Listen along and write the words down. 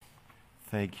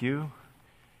Thank you.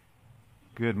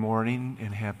 Good morning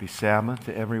and happy Sabbath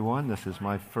to everyone. This is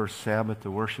my first Sabbath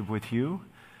to worship with you,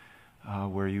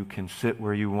 where you can sit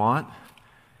where you want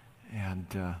and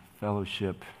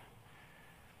fellowship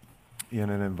in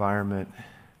an environment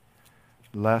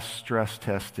less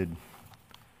stress-tested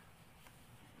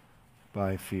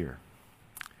by fear.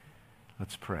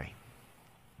 Let's pray.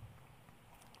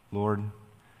 Lord,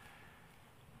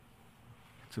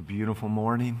 it's a beautiful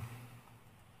morning.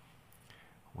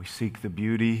 We seek the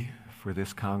beauty for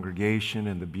this congregation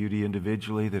and the beauty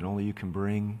individually that only you can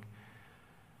bring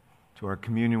to our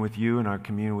communion with you and our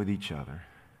communion with each other.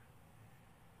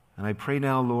 And I pray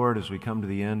now, Lord, as we come to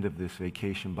the end of this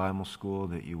Vacation Bible School,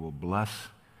 that you will bless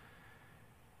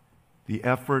the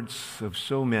efforts of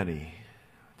so many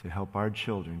to help our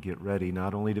children get ready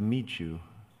not only to meet you,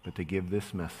 but to give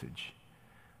this message.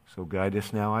 So guide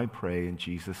us now, I pray, in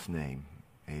Jesus' name.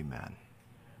 Amen.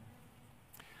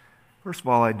 First of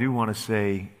all, I do want to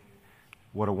say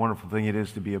what a wonderful thing it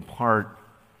is to be a part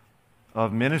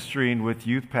of ministering with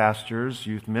youth pastors,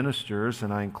 youth ministers,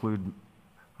 and I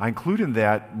include in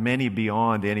that many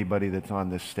beyond anybody that's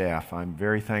on this staff. I'm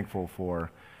very thankful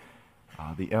for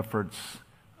the efforts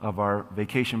of our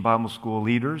Vacation Bible School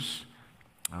leaders.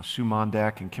 Sue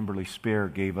Mondak and Kimberly Spear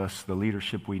gave us the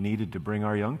leadership we needed to bring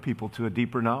our young people to a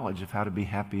deeper knowledge of how to be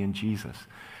happy in Jesus.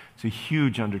 It's a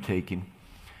huge undertaking.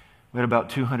 We had about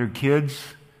 200 kids,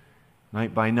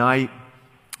 night by night,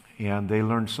 and they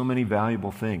learned so many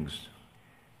valuable things.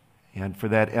 And for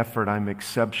that effort, I'm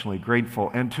exceptionally grateful.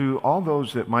 And to all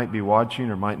those that might be watching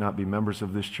or might not be members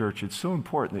of this church, it's so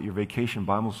important that your Vacation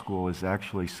Bible School is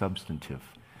actually substantive.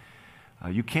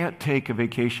 You can't take a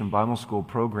Vacation Bible School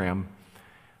program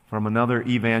from another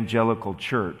evangelical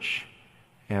church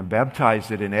and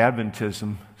baptize it in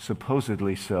Adventism,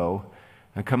 supposedly so,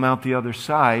 and come out the other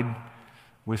side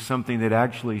with something that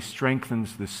actually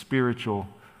strengthens the spiritual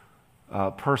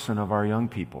person of our young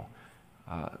people.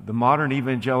 The modern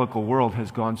evangelical world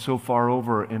has gone so far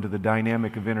over into the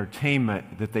dynamic of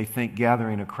entertainment that they think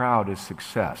gathering a crowd is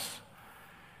success.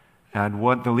 And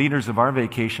what the leaders of our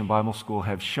Vacation Bible School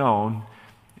have shown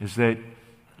is that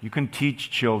you can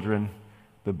teach children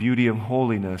the beauty of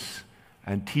holiness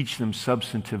and teach them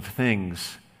substantive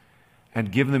things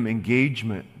and give them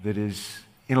engagement that is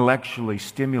intellectually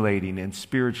stimulating and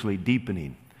spiritually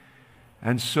deepening.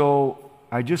 And so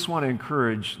I just want to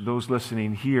encourage those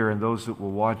listening here and those that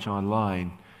will watch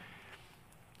online.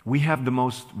 We have the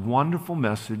most wonderful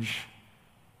message.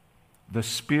 The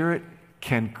Spirit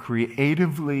can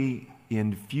creatively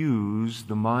infuse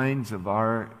the minds of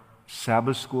our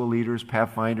Sabbath school leaders,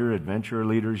 Pathfinder, Adventurer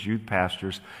leaders, youth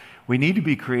pastors. We need to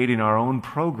be creating our own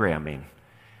programming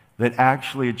that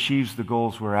actually achieves the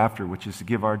goals we're after, which is to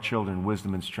give our children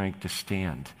wisdom and strength to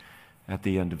stand at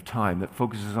the end of time, that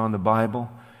focuses on the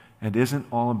Bible and isn't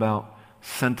all about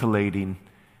scintillating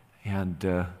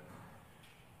and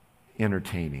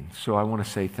entertaining. So I want to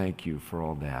say thank you for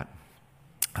all that.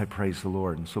 I praise the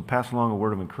Lord. And so pass along a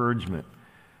word of encouragement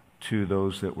to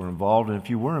those that were involved. And if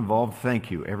you were involved, thank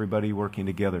you. Everybody working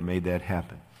together made that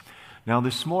happen. Now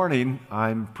this morning,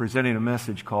 I'm presenting a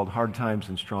message called Hard Times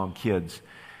and Strong Kids.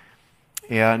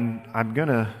 And I'm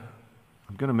gonna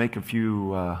make a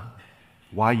few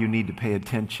why you need to pay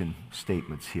attention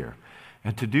statements here.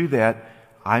 And to do that,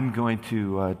 I'm going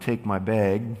to take my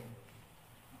bag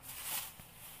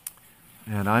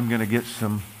and I'm going to get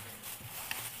some,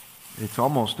 it's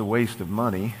almost a waste of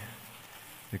money,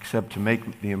 except to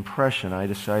make the impression I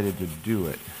decided to do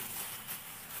it.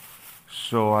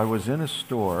 So I was in a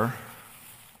store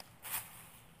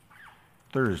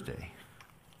Thursday.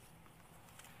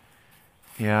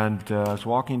 And I was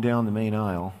walking down the main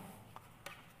aisle,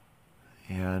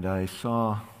 and I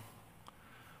saw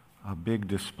a big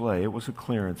display. It was a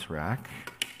clearance rack,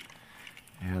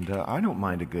 and I don't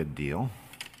mind a good deal.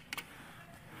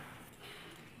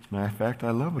 As a matter of fact, I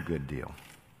love a good deal.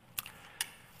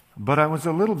 But I was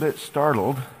a little bit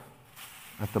startled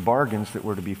at the bargains that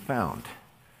were to be found.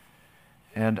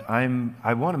 And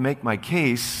I want to make my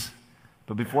case.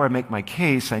 But before I make my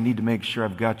case, I need to make sure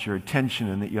I've got your attention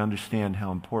and that you understand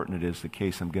how important it is the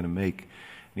case I'm going to make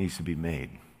needs to be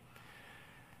made.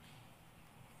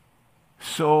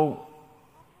 So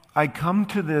I come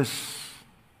to this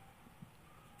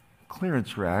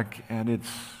clearance rack, and it's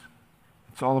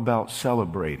all about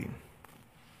celebrating.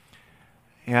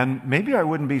 And maybe I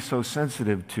wouldn't be so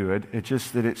sensitive to it. It's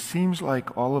just that it seems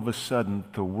like all of a sudden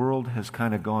the world has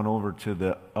kind of gone over to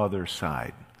the other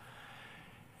side.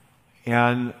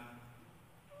 And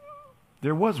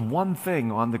there was one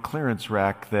thing on the clearance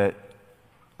rack that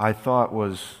I thought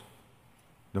was,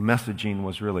 the messaging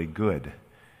was really good.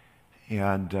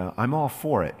 and I'm all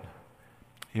for it.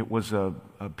 It was a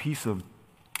piece of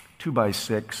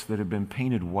 2x6 that had been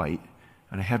painted white,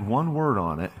 and it had one word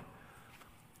on it,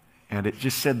 and it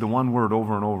just said the one word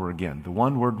over and over again. The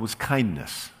one word was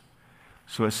kindness.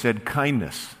 So it said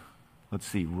kindness. Let's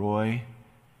see, Roy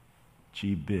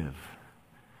G. Biv.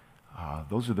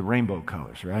 Those are the rainbow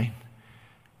colors, right?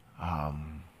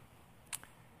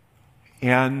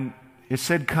 And it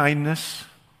said kindness,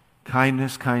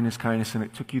 kindness, kindness, kindness, and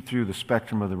it took you through the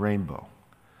spectrum of the rainbow.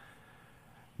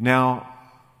 Now,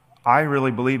 I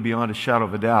really believe beyond a shadow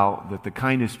of a doubt that the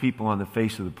kindest people on the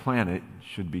face of the planet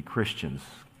should be Christians.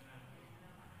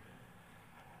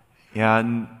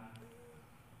 And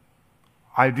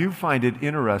I do find it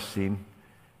interesting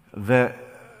that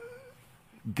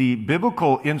the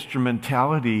biblical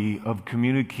instrumentality of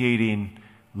communicating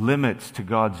limits to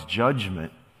God's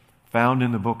judgment found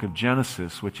in the book of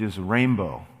Genesis, which is a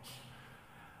rainbow,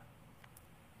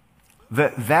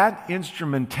 that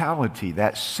instrumentality,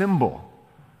 that symbol,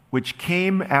 which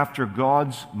came after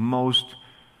God's most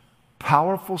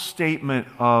powerful statement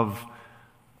of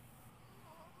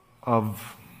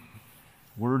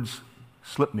words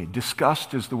slip me.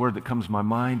 Disgust is the word that comes to my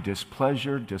mind,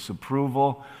 displeasure,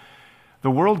 disapproval.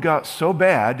 The world got so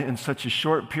bad in such a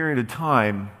short period of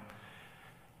time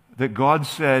that God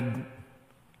said,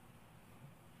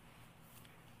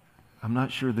 I'm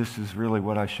not sure this is really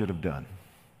what I should have done.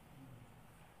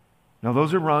 Now,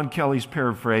 those are Ron Kelly's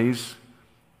paraphrase,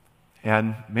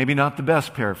 and maybe not the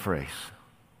best paraphrase.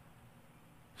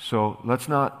 So let's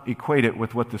not equate it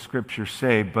with what the scriptures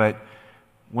say, but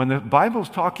when the Bible's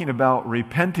talking about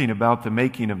repenting about the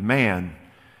making of man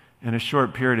in a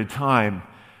short period of time,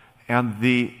 and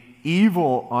the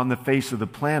evil on the face of the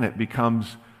planet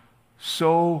becomes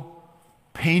so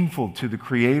painful to the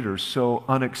Creator, so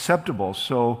unacceptable,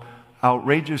 so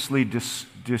outrageously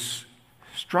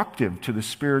destructive to the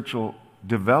spiritual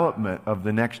development of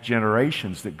the next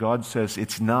generations that God says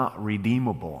it's not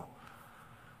redeemable.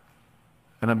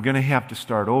 And I'm going to have to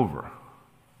start over.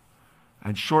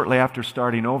 And shortly after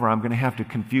starting over, I'm going to have to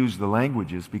confuse the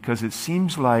languages because it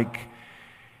seems like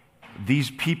these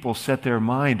people set their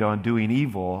mind on doing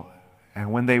evil,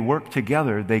 and when they work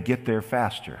together, they get there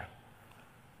faster.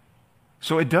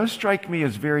 So it does strike me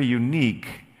as very unique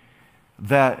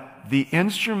that the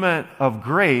instrument of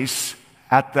grace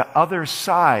at the other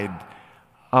side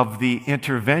of the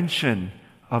intervention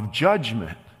of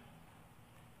judgment,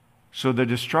 so the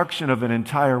destruction of an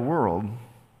entire world,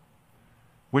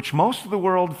 which most of the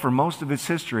world for most of its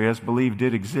history has believed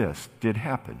did exist, did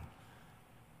happen.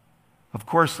 Of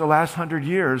course, the last 100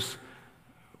 years,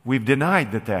 we've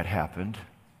denied that that happened,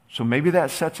 so maybe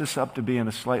that sets us up to be in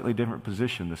a slightly different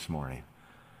position this morning.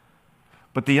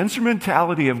 But the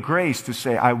instrumentality of grace to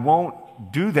say, I won't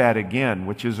do that again,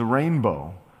 which is a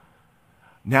rainbow,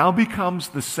 now becomes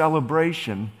the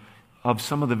celebration of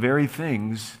some of the very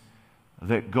things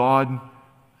that God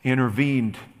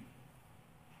intervened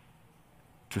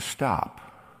to stop.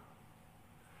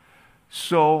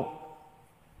 So,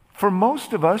 for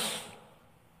most of us,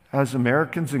 as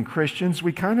Americans and Christians,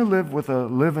 we kind of live with a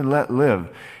live and let live.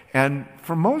 And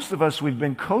for most of us, we've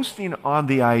been coasting on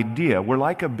the idea, we're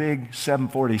like a big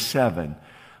 747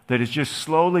 that has just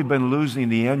slowly been losing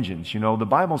the engines. You know, the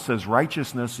Bible says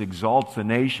righteousness exalts a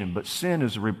nation, but sin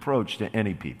is a reproach to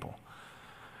any people.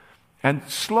 And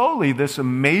slowly, this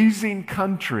amazing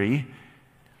country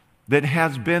that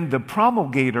has been the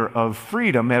promulgator of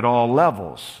freedom at all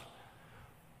levels,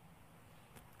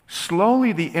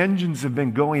 slowly the engines have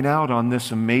been going out on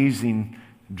this amazing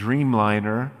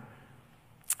Dreamliner,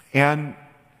 and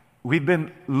we've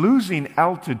been losing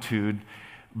altitude.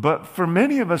 But for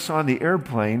many of us on the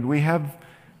airplane, we have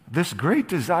this great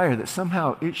desire that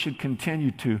somehow it should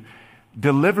continue to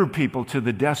deliver people to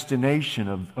the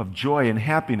destination of joy and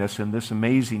happiness in this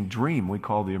amazing dream we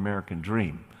call the American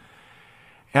dream.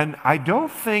 And I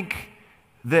don't think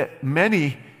that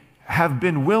many have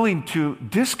been willing to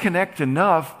disconnect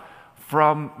enough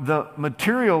from the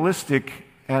materialistic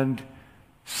and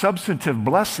substantive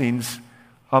blessings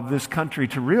of this country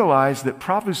to realize that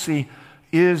prophecy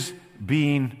is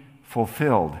being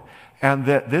fulfilled and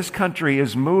that this country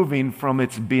is moving from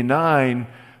its benign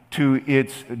to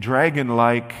its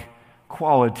dragon-like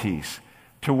qualities,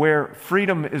 to where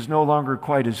freedom is no longer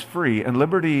quite as free and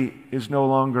liberty is no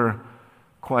longer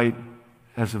quite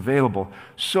as available.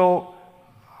 So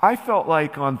I felt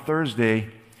like on Thursday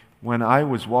when I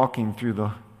was walking through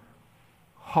the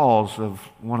halls of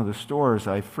one of the stores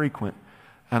I frequent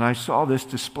and I saw this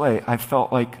display, I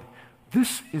felt like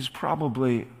this is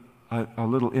probably a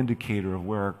little indicator of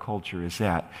where our culture is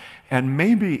at. And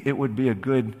maybe it would be a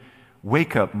good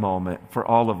wake-up moment for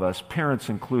all of us, parents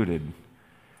included.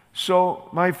 So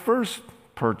my first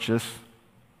purchase,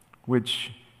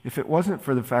 which if it wasn't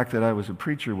for the fact that I was a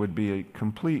preacher would be a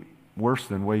complete worse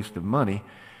than waste of money,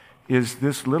 is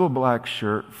this little black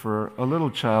shirt for a little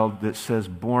child that says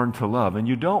Born to Love. And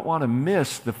you don't want to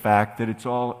miss the fact that it's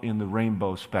all in the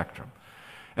rainbow spectrum.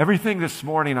 Everything this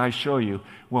morning I show you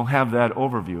will have that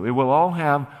overview. It will all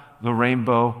have the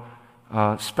rainbow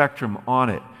spectrum on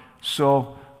it.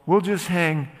 So we'll just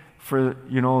hang for,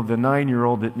 the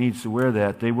 9-year-old that needs to wear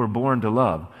that. They were born to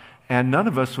love. And none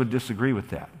of us would disagree with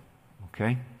that.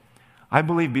 Okay? I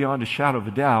believe beyond a shadow of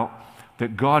a doubt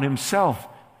that God himself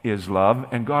is love,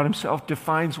 and God himself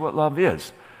defines what love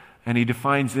is. And he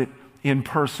defines it in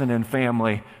person and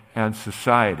family and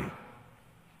society.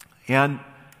 And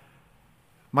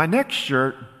my next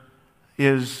shirt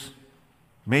is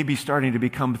maybe starting to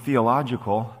become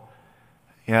theological,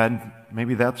 and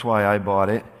maybe that's why I bought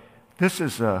it. This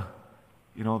is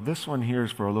this one here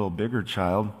is for a little bigger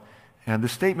child, and the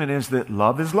statement is that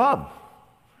love is love.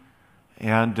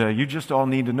 And you just all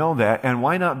need to know that. And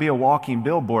why not be a walking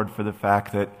billboard for the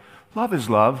fact that love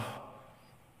is love?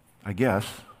 I guess,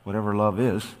 whatever love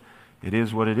is, it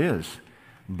is what it is.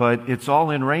 But it's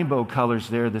all in rainbow colors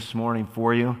there this morning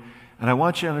for you. And I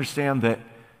want you to understand that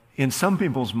in some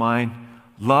people's mind,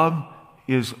 love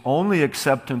is only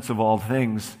acceptance of all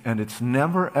things, and it's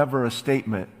never ever a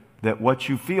statement that what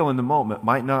you feel in the moment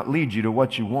might not lead you to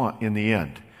what you want in the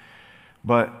end.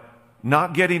 But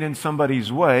not getting in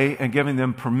somebody's way and giving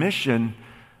them permission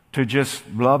to just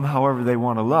love however they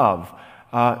want to love.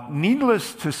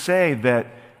 Needless to say that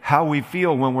how we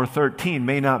feel when we're 13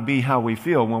 may not be how we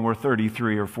feel when we're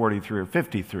 33 or 43 or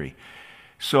 53.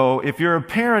 So if you're a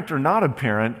parent or not a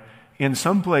parent, in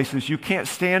some places you can't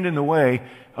stand in the way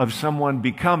of someone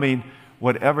becoming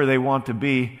whatever they want to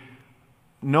be.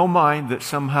 No mind that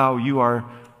somehow you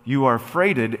are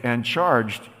freighted and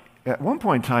charged at one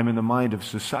point in time in the mind of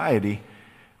society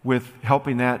with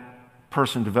helping that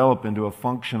person develop into a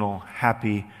functional,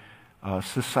 happy,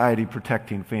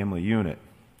 society-protecting family unit.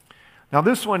 Now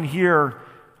this one here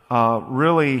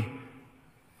really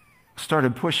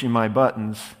started pushing my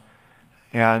buttons,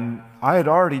 and I had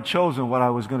already chosen what I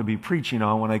was going to be preaching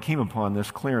on when I came upon this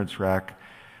clearance rack,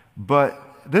 but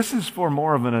this is for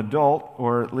more of an adult,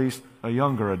 or at least a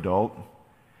younger adult.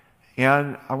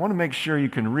 And I want to make sure you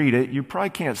can read it. You probably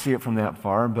can't see it from that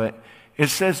far, but it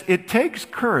says, "It takes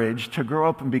courage to grow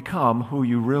up and become who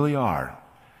you really are."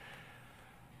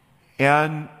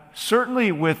 And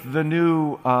certainly with the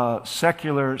new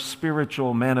secular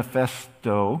spiritual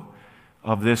manifesto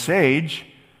of this age,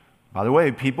 by the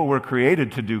way, people were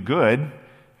created to do good,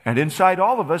 and inside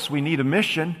all of us we need a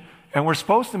mission, and we're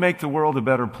supposed to make the world a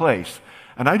better place.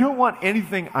 And I don't want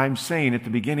anything I'm saying at the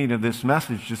beginning of this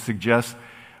message to suggest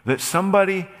that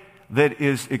somebody that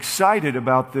is excited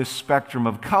about this spectrum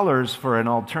of colors for an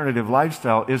alternative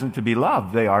lifestyle isn't to be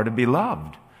loved. They are to be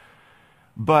loved.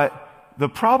 But the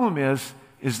problem is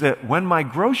that when my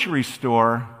grocery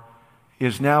store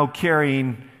is now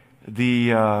carrying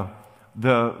the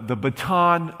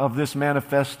baton of this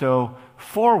manifesto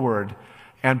forward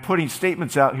and putting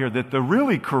statements out here that the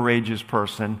really courageous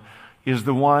person is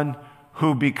the one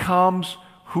who becomes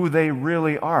who they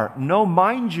really are. No,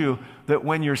 mind you, that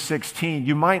when you're 16,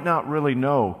 you might not really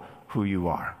know who you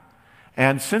are.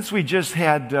 And since we just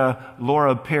had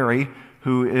Laura Perry,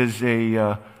 who is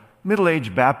a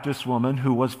middle-aged Baptist woman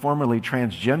who was formerly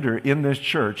transgender in this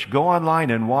church, go online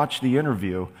and watch the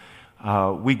interview.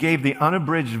 We gave the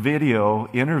unabridged video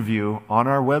interview on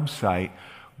our website.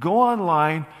 Go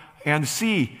online and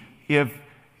see if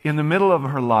in the middle of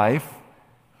her life,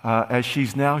 as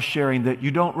she's now sharing that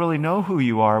you don't really know who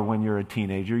you are when you're a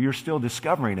teenager, you're still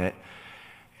discovering it.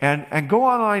 And go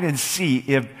online and see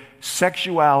if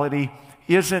sexuality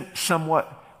isn't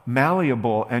somewhat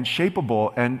malleable and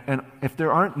shapeable, and if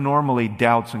there aren't normally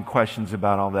doubts and questions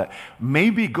about all that.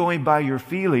 Maybe going by your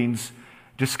feelings,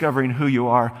 discovering who you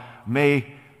are,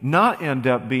 may not end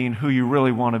up being who you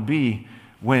really want to be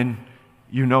when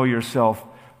you know yourself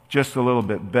just a little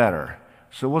bit better.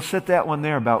 So we'll set that one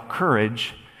there about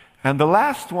courage. And the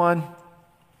last one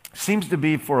seems to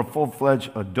be for a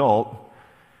full-fledged adult.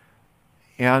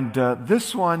 And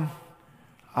this one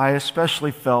I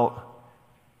especially felt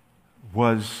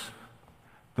was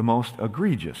the most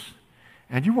egregious.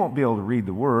 And you won't be able to read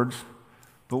the words,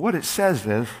 but what it says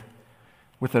is,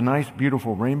 with a nice,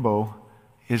 beautiful rainbow,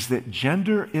 is that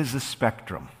gender is a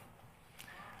spectrum.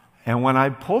 And when I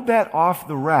pulled that off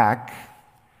the rack,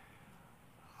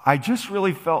 I just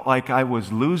really felt like I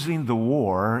was losing the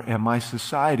war and my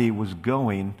society was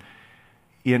going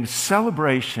in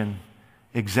celebration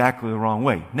exactly the wrong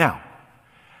way. Now,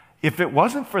 if it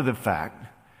wasn't for the fact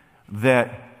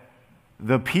that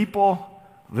the people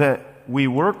that we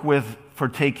work with for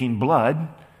taking blood,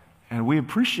 and we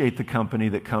appreciate the company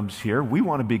that comes here, we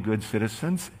want to be good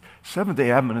citizens.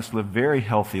 Seventh-day Adventists live very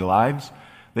healthy lives.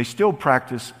 They still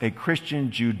practice a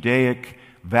Christian Judaic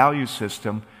value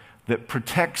system that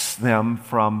protects them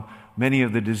from many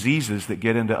of the diseases that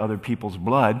get into other people's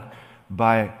blood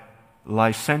by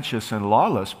licentious and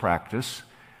lawless practice.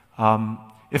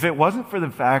 If it wasn't for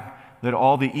the fact that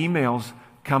all the emails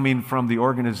coming from the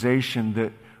organization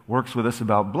that works with us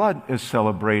about blood is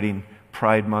celebrating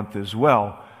Pride Month as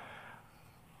well,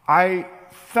 I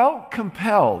felt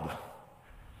compelled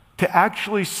to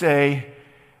actually say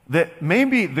that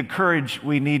maybe the courage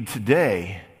we need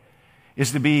today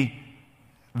is to be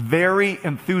very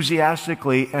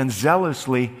enthusiastically and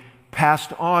zealously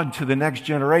passed on to the next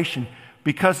generation,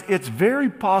 because it's very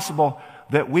possible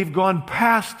that we've gone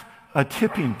past a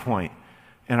tipping point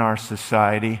in our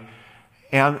society,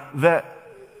 and that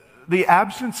the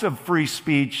absence of free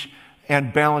speech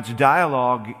and balanced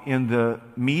dialogue in the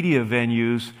media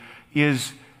venues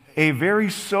is a very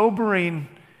sobering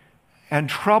and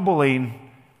troubling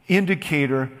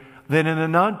indicator that in a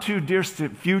not too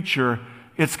distant future,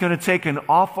 it's going to take an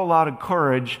awful lot of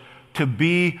courage to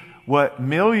be what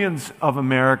millions of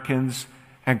Americans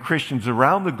and Christians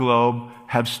around the globe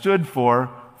have stood for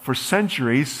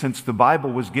centuries, since the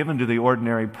Bible was given to the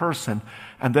ordinary person,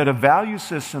 and that a value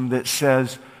system that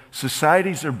says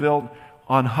societies are built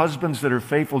on husbands that are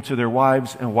faithful to their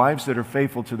wives and wives that are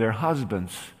faithful to their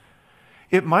husbands.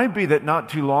 It might be that not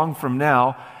too long from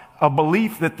now, a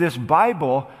belief that this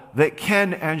Bible that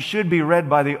can and should be read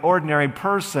by the ordinary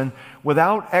person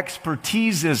without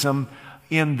expertisism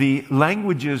in the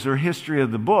languages or history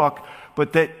of the book,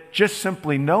 but that just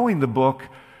simply knowing the book,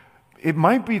 it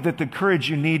might be that the courage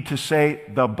you need to say,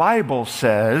 the Bible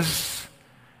says,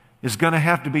 is going to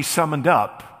have to be summoned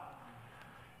up.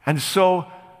 And so,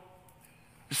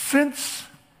 since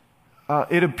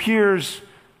it appears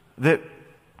that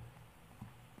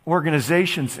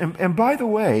organizations, and by the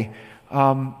way,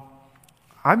 I'm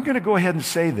going to go ahead and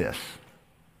say this.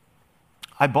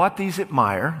 I bought these at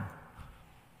Meijer,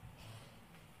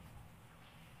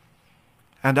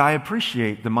 and I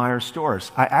appreciate the Meijer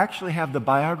stores. I actually have the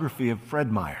biography of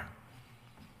Fred Meyer.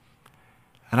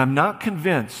 And I'm not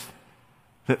convinced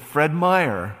that Fred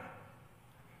Meyer,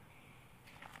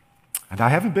 and I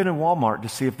haven't been in Walmart to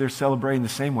see if they're celebrating the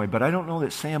same way, but I don't know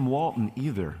that Sam Walton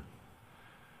either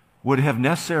would have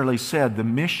necessarily said the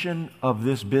mission of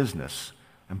this business.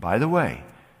 And by the way,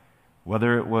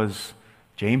 whether it was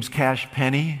James Cash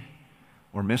Penney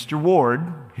or Mr. Ward,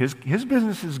 his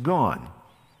business is gone.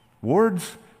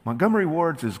 Montgomery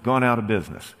Ward's has gone out of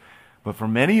business. But for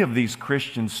many of these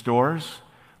Christian stores,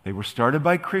 they were started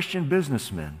by Christian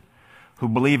businessmen who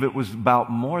believe it was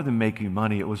about more than making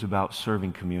money, it was about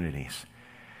serving communities.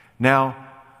 Now,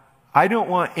 I don't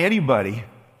want anybody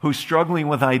who's struggling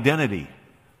with identity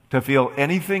to feel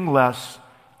anything less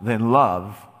than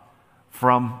love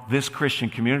from this Christian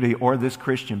community or this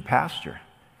Christian pastor.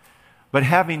 But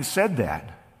having said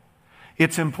that,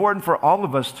 it's important for all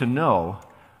of us to know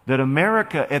that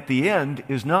America at the end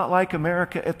is not like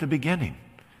America at the beginning.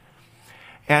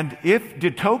 And if de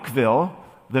Tocqueville,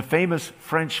 the famous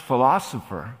French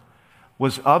philosopher,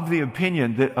 was of the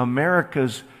opinion that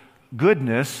America's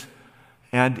goodness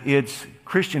and its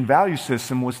Christian value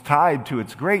system was tied to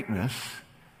its greatness,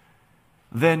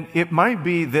 then it might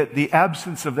be that the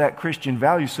absence of that Christian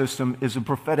value system is a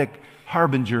prophetic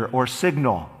harbinger or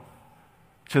signal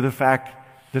to the fact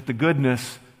that the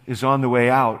goodness is on the way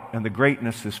out and the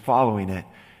greatness is following it.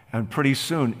 And pretty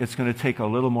soon it's going to take a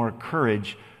little more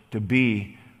courage to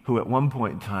be who at one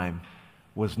point in time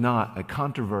was not a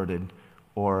controverted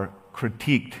or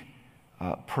critiqued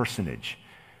personage.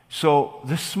 So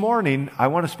this morning I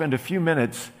want to spend a few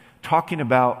minutes talking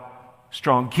about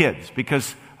strong kids,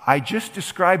 because I just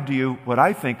described to you what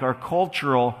I think are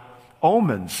cultural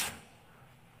omens,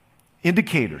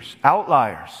 indicators,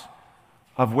 outliers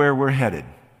of where we're headed.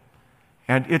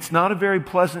 And it's not a very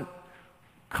pleasant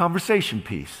conversation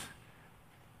piece.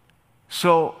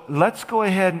 So let's go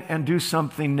ahead and do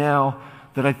something now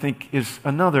that I think is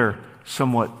another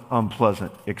somewhat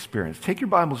unpleasant experience. Take your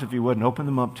Bibles, if you would, and open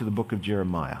them up to the book of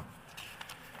Jeremiah.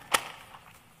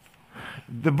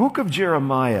 The book of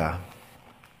Jeremiah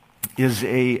is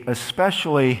a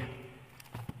especially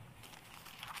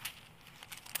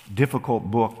difficult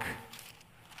book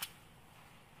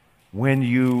when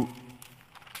you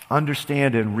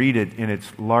understand and read it in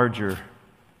its larger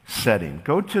setting.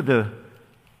 Go to the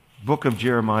book of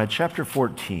Jeremiah, chapter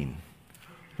 14.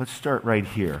 Let's start right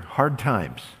here. Hard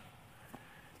times.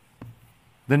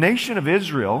 The nation of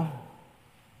Israel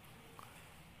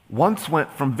once went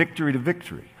from victory to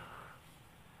victory.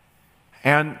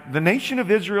 And the nation of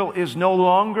Israel is no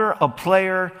longer a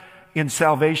player in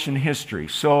salvation history.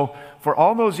 So for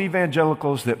all those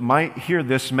evangelicals that might hear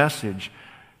this message,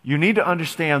 you need to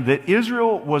understand that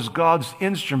Israel was God's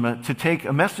instrument to take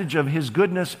a message of His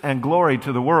goodness and glory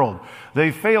to the world.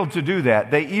 They failed to do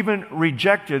that. They even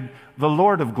rejected the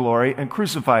Lord of glory and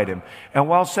crucified Him. And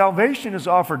while salvation is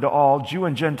offered to all, Jew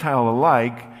and Gentile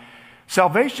alike,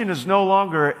 salvation is no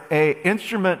longer an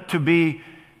instrument to be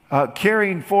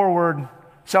carrying forward.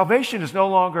 Salvation is no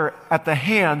longer at the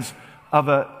hands of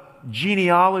a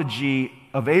genealogy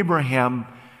of Abraham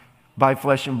by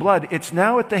flesh and blood. It's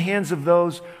now at the hands of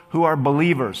those who are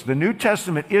believers. The New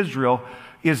Testament Israel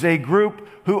is a group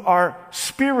who are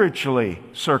spiritually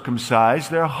circumcised.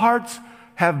 Their hearts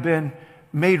have been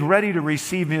made ready to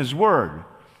receive His word.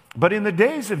 But in the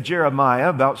days of Jeremiah,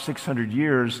 about 600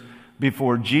 years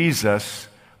before Jesus,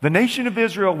 the nation of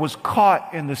Israel was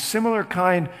caught in the similar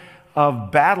kind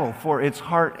of battle for its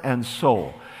heart and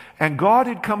soul. And God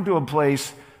had come to a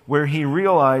place where He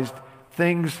realized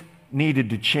things needed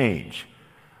to change.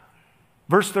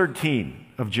 Verse 13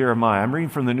 of Jeremiah, I'm reading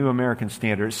from the New American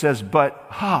Standard. It says,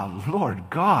 "But, Lord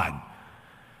God,"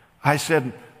 I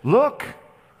said, "Look,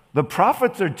 the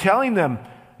prophets are telling them,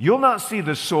 you'll not see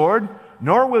the sword,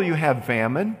 nor will you have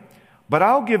famine, but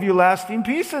I'll give you lasting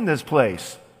peace in this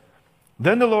place."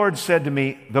 Then the Lord said to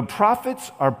me, "The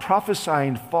prophets are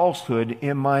prophesying falsehood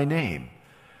in my name.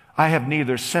 I have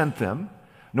neither sent them,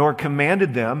 nor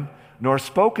commanded them, nor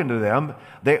spoken to them.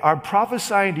 They are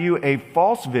prophesying to you a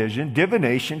false vision,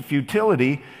 divination,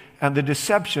 futility, and the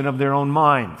deception of their own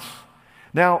minds."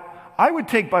 Now, I would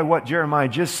take by what Jeremiah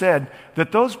just said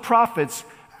that those prophets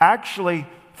actually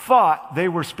thought they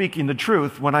were speaking the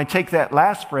truth when I take that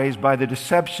last phrase, by the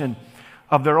deception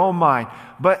of their own mind.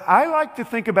 But I like to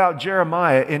think about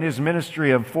Jeremiah in his ministry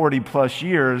of 40 plus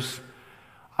years.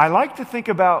 I like to think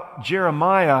about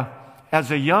Jeremiah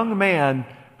as a young man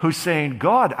who's saying,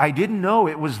 "God, I didn't know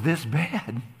it was this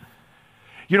bad."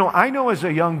 You know, I know as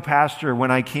a young pastor when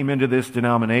I came into this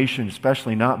denomination,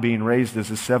 especially not being raised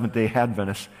as a Seventh-day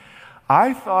Adventist,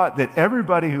 I thought that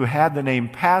everybody who had the name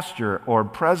pastor or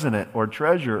president or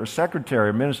treasurer or secretary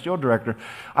or ministerial director,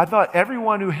 I thought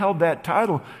everyone who held that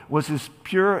title was as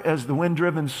pure as the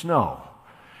wind-driven snow.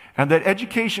 And that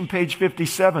education page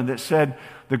 57 that said,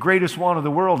 "The greatest want of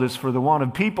the world is for the want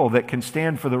of people that can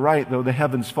stand for the right though the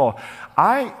heavens fall."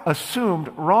 I assumed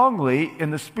wrongly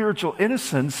in the spiritual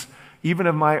innocence, even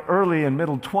of my early and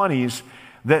middle 20s,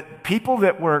 that people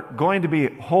that were going to be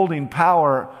holding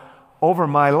power over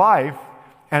my life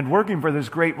and working for this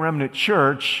great remnant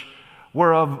church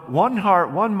were of one heart,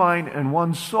 one mind, and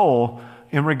one soul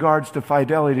in regards to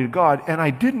fidelity to God. And I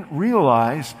didn't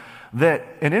realize that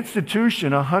an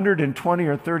institution 120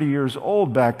 or 30 years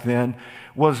old back then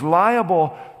was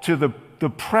liable to the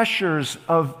pressures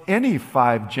of any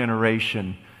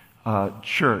five-generation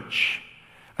church.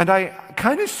 And I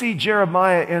kind of see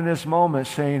Jeremiah in this moment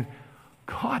saying,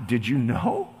 "God, did you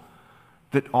know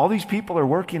that all these people are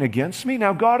working against me?"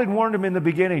 Now, God had warned him in the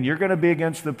beginning, you're going to be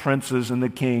against the princes and the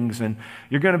kings, and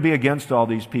you're going to be against all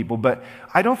these people. But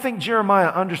I don't think Jeremiah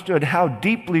understood how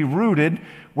deeply rooted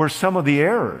were some of the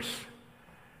errors.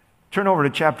 Turn over to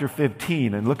chapter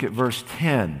 15 and look at verse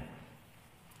 10.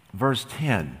 Verse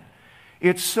 10.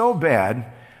 It's so bad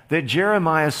that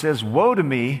Jeremiah says, "Woe to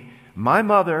me, my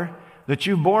mother, that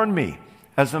you born me,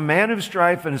 as a man of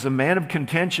strife and as a man of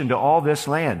contention to all this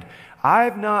land.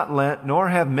 I've not lent, nor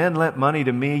have men lent money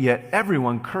to me, yet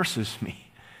everyone curses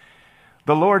me.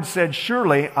 The Lord said,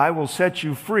 surely I will set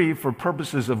you free for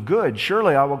purposes of good.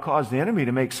 Surely I will cause the enemy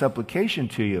to make supplication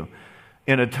to you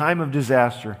in a time of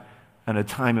disaster and a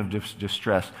time of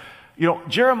distress." You know,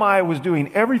 Jeremiah was doing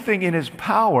everything in his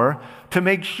power to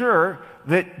make sure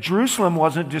that Jerusalem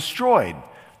wasn't destroyed.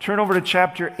 Turn over to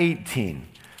chapter 18.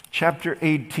 Chapter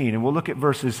 18, and we'll look at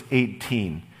verses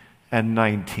 18 and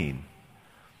 19.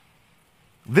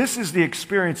 This is the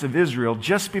experience of Israel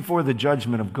just before the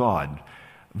judgment of God.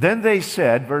 Then they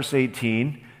said, verse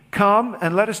 18, "Come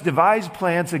and let us devise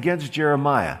plans against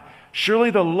Jeremiah.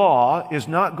 Surely the law is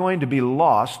not going to be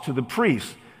lost to the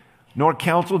priest, nor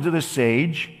counsel to the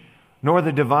sage, nor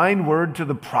the divine word to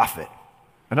the prophet."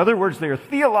 In other words, they are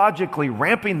theologically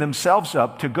ramping themselves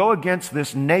up to go against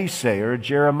this naysayer,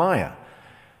 Jeremiah.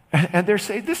 And they're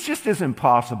saying, this just isn't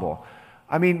possible.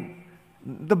 I mean,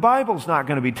 the Bible's not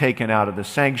going to be taken out of the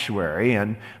sanctuary,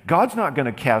 and God's not going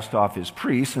to cast off his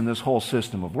priests in this whole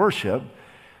system of worship.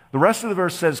 The rest of the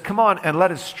verse says, "Come on and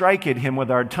let us strike at him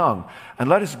with our tongue, and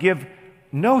let us give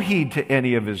no heed to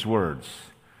any of his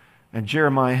words." And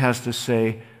Jeremiah has to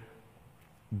say,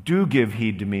 do give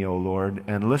heed to me, O Lord,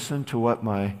 and listen to what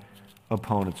my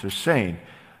opponents are saying.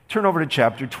 Turn over to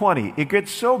chapter 20. It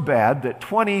gets so bad that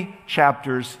 20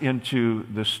 chapters into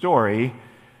the story,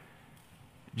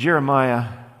 Jeremiah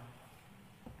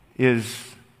is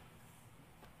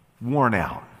worn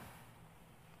out.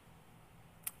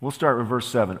 We'll start with verse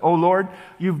 7. O Lord,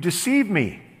 you've deceived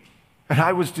me, and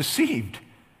I was deceived.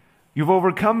 You've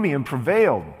overcome me and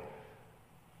prevailed.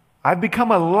 I've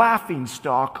become a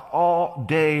laughingstock all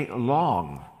day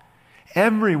long.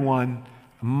 Everyone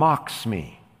mocks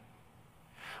me.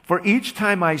 For each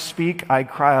time I speak, I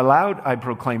cry aloud, I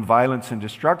proclaim violence and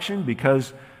destruction,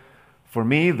 because for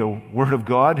me the word of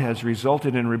God has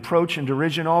resulted in reproach and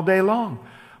derision all day long.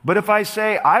 But if I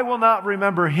say, I will not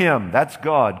remember him, that's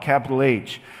God, capital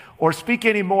H, or speak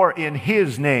any more in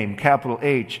his name, capital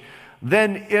H,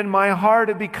 then in my heart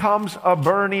it becomes a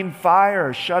burning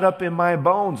fire shut up in my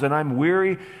bones, and I'm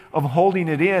weary of holding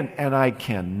it in, and I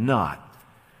cannot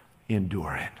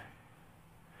endure it.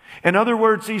 In other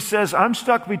words, he says, I'm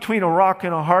stuck between a rock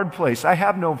and a hard place. I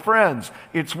have no friends.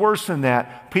 It's worse than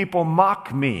that. People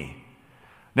mock me.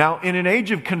 Now, in an age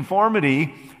of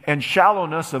conformity and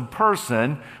shallowness of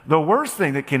person, the worst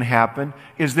thing that can happen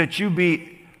is that you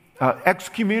be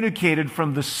excommunicated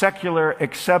from the secular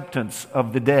acceptance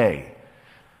of the day.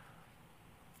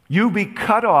 You be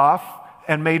cut off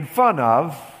and made fun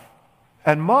of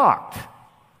and mocked.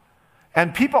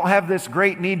 And people have this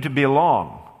great need to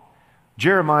belong.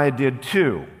 Jeremiah did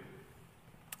too.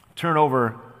 Turn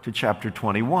over to chapter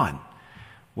 21.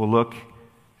 We'll look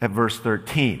at verse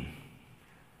 13.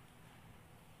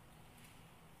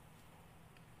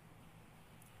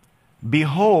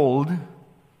 Behold,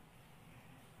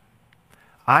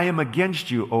 I am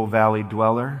against you, O valley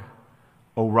dweller,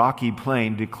 O rocky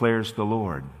plain, declares the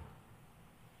Lord.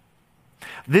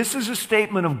 This is a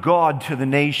statement of God to the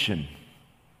nation.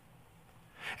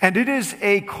 And it is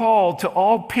a call to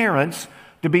all parents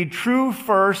to be true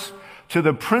first to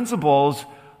the principles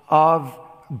of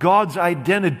God's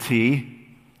identity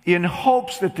in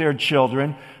hopes that their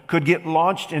children could get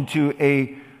launched into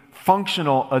a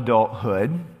functional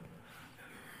adulthood.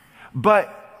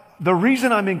 But the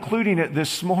reason I'm including it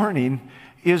this morning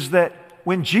is that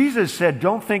when Jesus said,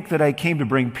 don't think that I came to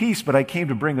bring peace, but I came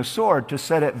to bring a sword, to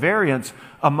set at variance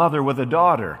a mother with a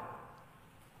daughter.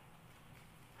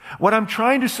 What I'm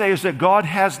trying to say is that God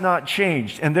has not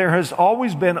changed, and there has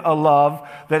always been a love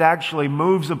that actually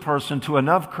moves a person to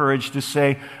enough courage to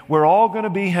say, we're all going to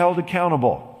be held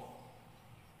accountable.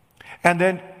 And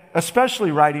then,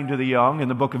 especially writing to the young in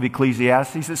the book of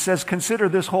Ecclesiastes, it says, consider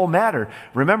this whole matter.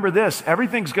 Remember this,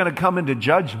 everything's going to come into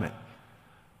judgment.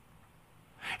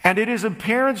 And it is a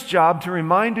parent's job to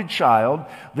remind a child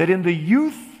that in the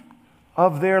youth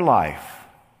of their life,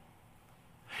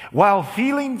 while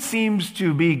feeling seems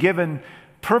to be given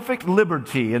perfect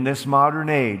liberty in this modern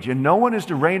age, and no one is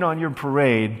to rain on your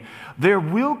parade, there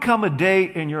will come a day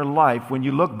in your life when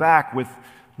you look back with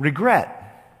regret.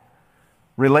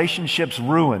 Relationships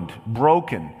ruined,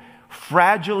 broken,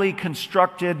 fragilely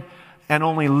constructed, and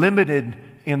only limited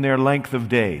in their length of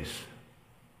days.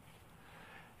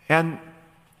 And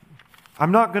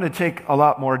I'm not going to take a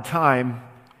lot more time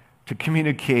to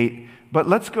communicate, but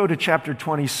let's go to chapter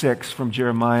 26 from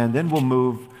Jeremiah, and then we'll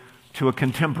move to a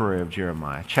contemporary of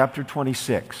Jeremiah, chapter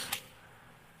 26.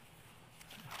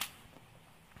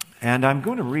 And I'm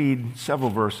going to read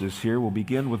several verses here. We'll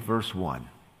begin with verse 1.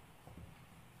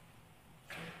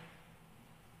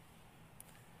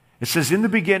 It says, in the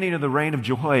beginning of the reign of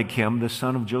Jehoiakim, the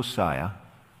son of Josiah,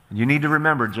 and you need to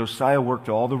remember, Josiah worked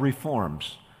all the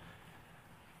reforms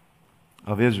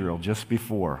of Israel just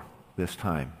before this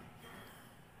time.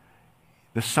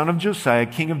 The son of Josiah,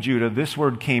 king of Judah, this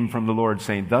word came from the Lord,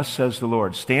 saying, thus says the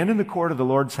Lord, stand in the court of the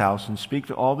Lord's house and speak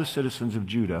to all the citizens of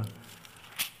Judah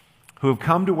who have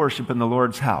come to worship in the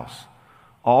Lord's house.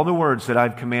 All the words that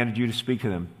I've commanded you to speak to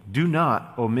them, do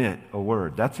not omit a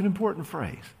word. That's an important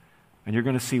phrase, and you're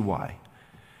going to see why.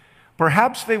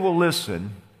 Perhaps they will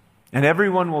listen, and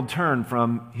everyone will turn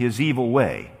from his evil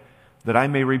way, that I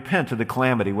may repent of the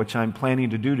calamity which I'm planning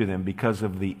to do to them because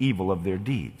of the evil of their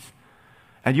deeds.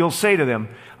 And you'll say to them,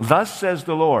 thus says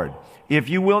the Lord, if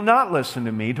you will not listen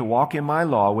to me to walk in my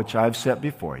law which I've set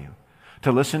before you,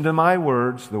 to listen to my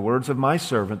words, the words of my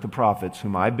servant, the prophets,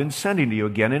 whom I've been sending to you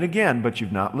again and again, but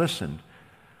you've not listened,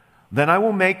 then I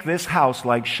will make this house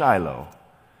like Shiloh,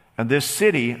 and this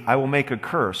city I will make a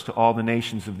curse to all the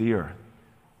nations of the earth.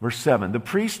 Verse 7, the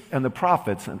priests and the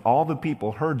prophets and all the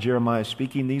people heard Jeremiah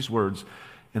speaking these words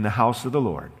in the house of the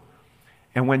Lord.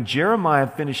 And when Jeremiah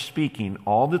finished speaking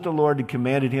all that the Lord had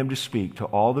commanded him to speak to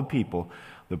all the people,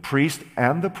 the priest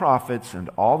and the prophets and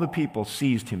all the people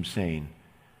seized him, saying,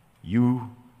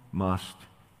 "You must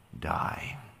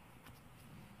die."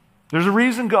 There's a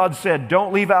reason God said,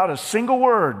 don't leave out a single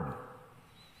word.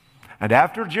 And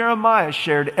after Jeremiah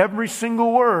shared every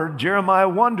single word, Jeremiah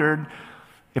wondered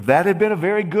if that had been a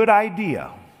very good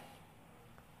idea.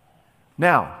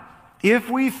 Now, if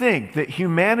we think that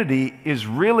humanity is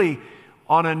really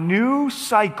on a new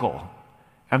cycle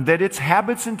and that its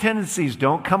habits and tendencies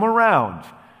don't come around,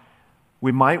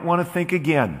 we might want to think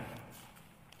again.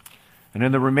 And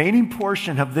in the remaining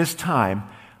portion of this time,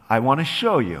 I want to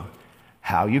show you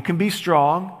how you can be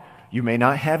strong. You may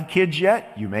not have kids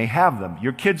yet. You may have them.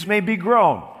 Your kids may be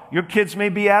grown. Your kids may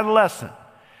be adolescent.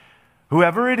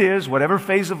 Whoever it is, whatever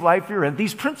phase of life you're in,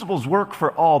 these principles work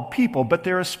for all people, but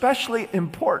they're especially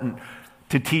important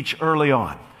to teach early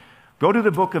on. Go to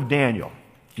the book of Daniel.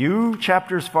 A few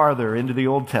chapters farther into the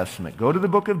Old Testament. Go to the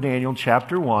book of Daniel,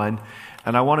 chapter 1,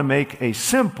 and I want to make a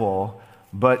simple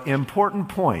but important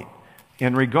point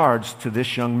in regards to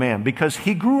this young man, because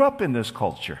he grew up in this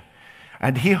culture,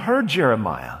 and he heard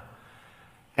Jeremiah,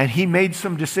 and he made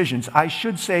some decisions. I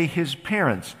should say his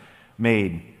parents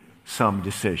made some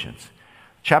decisions.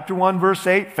 Chapter 1, verse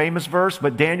 8, famous verse,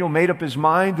 "But Daniel made up his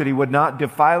mind that he would not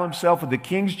defile himself with the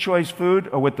king's choice food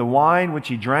or with the wine which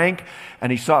he drank,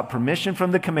 and he sought permission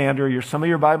from the commander," some of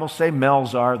your Bibles say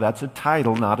Melzar, that's a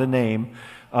title, not a name,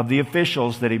 "of the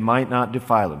officials that he might not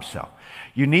defile himself."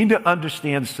 You need to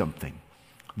understand something.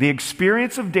 The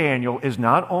experience of Daniel is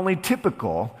not only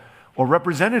typical or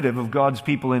representative of God's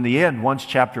people in the end once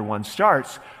chapter 1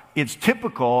 starts, it's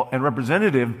typical and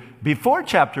representative before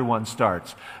chapter 1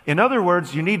 starts. In other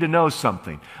words, you need to know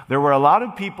something. There were a lot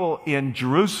of people in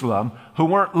Jerusalem who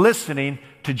weren't listening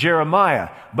to Jeremiah,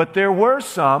 but there were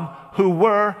some who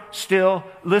were still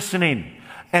listening.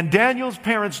 And Daniel's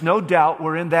parents, no doubt,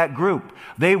 were in that group.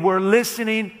 They were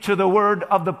listening to the word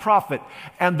of the prophet,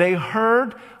 and they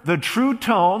heard the true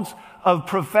tones of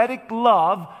prophetic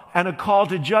love and a call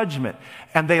to judgment.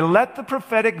 And they let the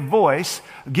prophetic voice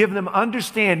give them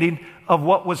understanding of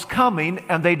what was coming,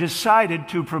 and they decided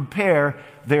to prepare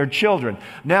their children.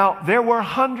 Now, there were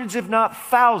hundreds, if not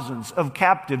thousands, of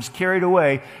captives carried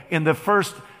away in the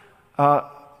first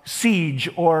siege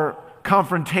or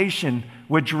confrontation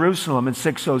with Jerusalem in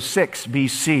 606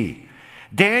 BC.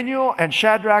 Daniel and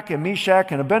Shadrach and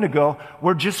Meshach and Abednego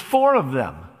were just 4 of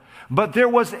them. But there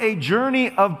was a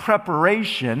journey of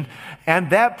preparation, and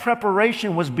that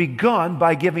preparation was begun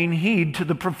by giving heed to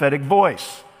the prophetic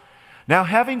voice. Now,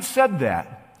 having said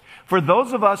that, for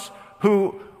those of us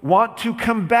who want to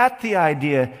combat the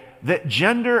idea that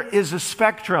gender is a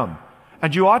spectrum,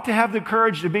 and you ought to have the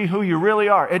courage to be who you really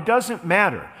are, it doesn't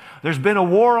matter. There's been a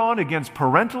war on against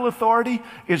parental authority.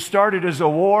 It started as a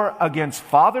war against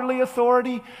fatherly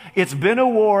authority. It's been a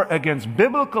war against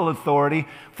biblical authority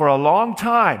for a long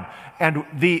time. And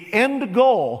the end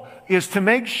goal is to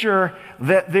make sure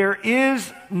that there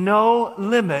is no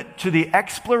limit to the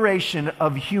exploration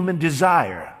of human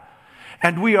desire.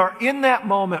 And we are in that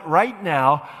moment right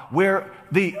now where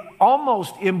the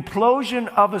almost implosion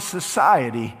of a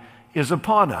society is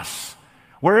upon us.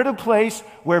 We're at a place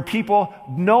where people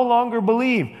no longer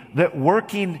believe that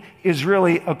working is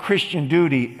really a Christian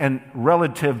duty and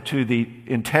relative to the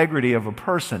integrity of a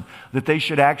person, that they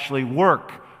should actually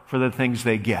work for the things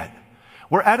they get.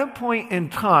 We're at a point in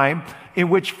time in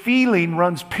which feeling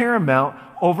runs paramount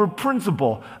over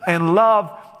principle, and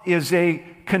love is a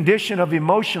condition of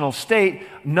emotional state,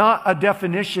 not a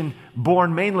definition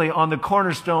born mainly on the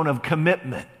cornerstone of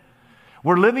commitment.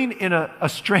 We're living in a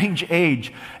strange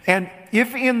age, and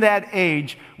if in that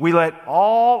age we let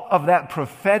all of that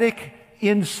prophetic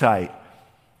insight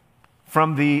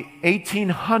from the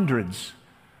 1800s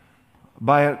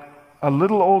by a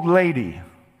little old lady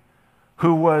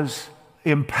who was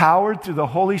empowered through the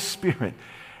Holy Spirit,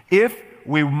 if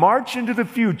we march into the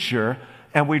future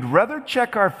and we'd rather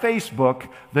check our Facebook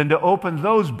than to open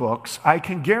those books, I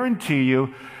can guarantee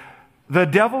you the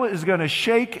devil is going to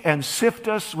shake and sift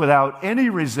us without any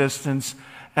resistance,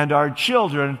 and our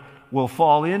children will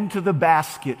fall into the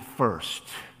basket first.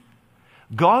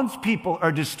 God's people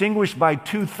are distinguished by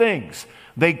 2 things.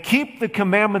 They keep the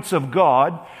commandments of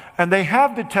God, and they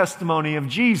have the testimony of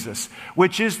Jesus,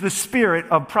 which is the spirit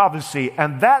of prophecy.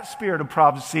 And that spirit of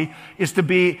prophecy is to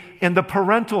be in the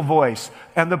parental voice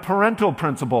and the parental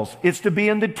principles. It's to be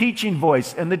in the teaching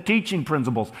voice and the teaching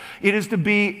principles. It is to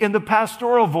be in the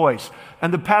pastoral voice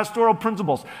and the pastoral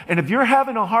principles. And if you're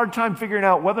having a hard time figuring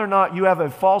out whether or not you have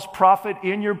a false prophet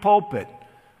in your pulpit,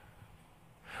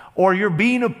 or you're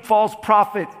being a false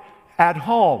prophet at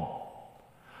home,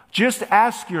 just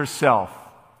ask yourself,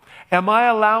 Am I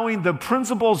allowing the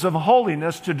principles of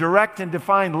holiness to direct and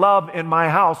define love in my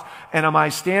house? And am I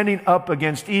standing up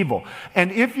against evil? And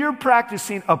if you're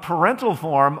practicing a parental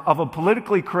form of a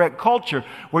politically correct culture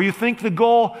where you think the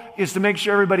goal is to make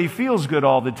sure everybody feels good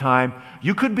all the time,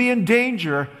 you could be in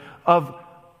danger of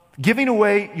giving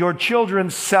away your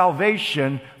children's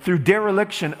salvation through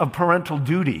dereliction of parental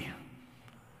duty.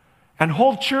 And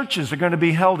whole churches are going to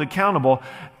be held accountable.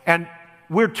 And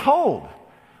we're told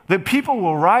that people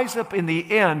will rise up in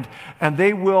the end and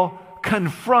they will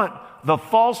confront the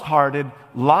false-hearted,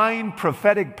 lying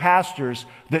prophetic pastors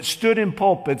that stood in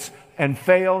pulpits and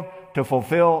failed to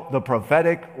fulfill the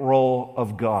prophetic role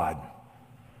of God.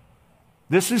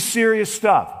 This is serious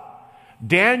stuff.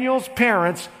 Daniel's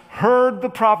parents heard the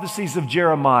prophecies of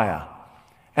Jeremiah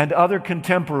and other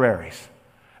contemporaries,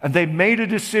 and they made a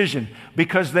decision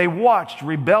because they watched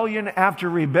rebellion after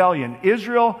rebellion.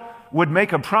 Israel would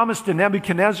make a promise to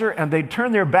Nebuchadnezzar, and they'd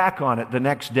turn their back on it the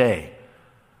next day.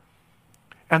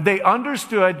 And they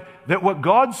understood that what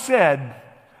God said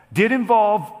did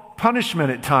involve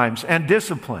punishment at times and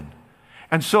discipline.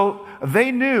 And so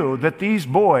they knew that these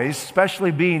boys,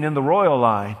 especially being in the royal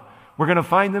line, were going to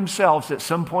find themselves at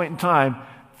some point in time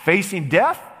facing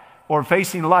death or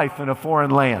facing life in a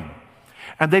foreign land.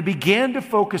 And they began to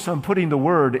focus on putting the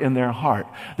word in their heart.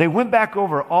 They went back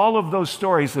over all of those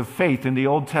stories of faith in the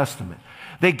Old Testament.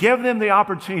 They gave them the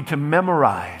opportunity to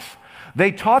memorize.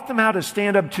 They taught them how to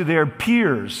stand up to their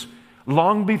peers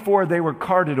long before they were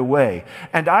carted away.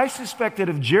 And I suspect that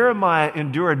if Jeremiah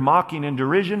endured mocking and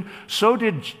derision, so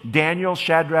did Daniel,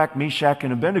 Shadrach, Meshach,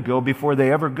 and Abednego before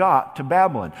they ever got to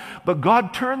Babylon. But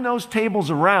God turned those tables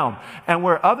around, and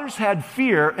where others had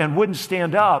fear and wouldn't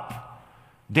stand up,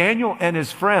 Daniel and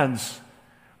his friends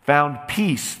found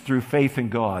peace through faith in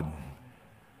God.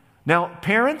 Now,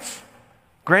 parents,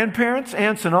 grandparents,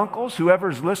 aunts and uncles,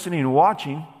 whoever's listening and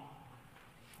watching,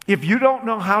 if you don't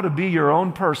know how to be your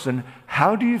own person,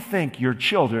 how do you think your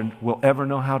children will ever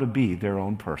know how to be their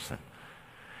own person?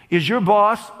 Is your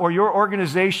boss or your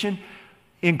organization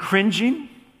infringing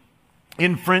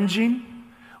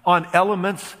on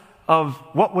elements of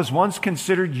what was once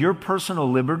considered your personal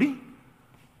liberty?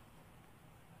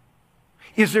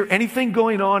 Is there anything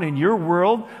going on in your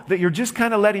world that you're just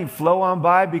kind of letting flow on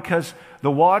by because the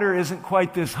water isn't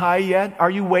quite this high yet? Are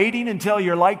you waiting until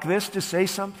you're like this to say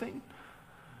something?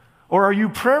 Or are you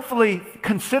prayerfully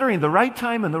considering the right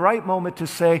time and the right moment to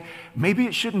say, maybe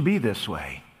it shouldn't be this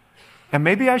way, and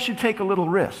maybe I should take a little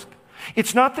risk?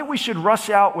 It's not that we should rush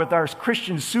out with our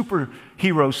Christian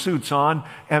superhero suits on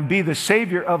and be the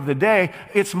savior of the day.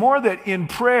 It's more that in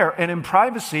prayer and in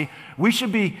privacy, we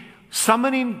should be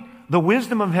summoning the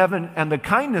wisdom of heaven and the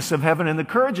kindness of heaven and the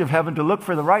courage of heaven to look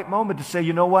for the right moment to say,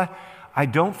 you know what? I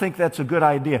don't think that's a good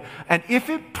idea. And if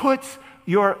it puts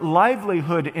your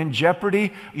livelihood in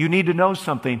jeopardy, you need to know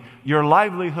something. Your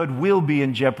livelihood will be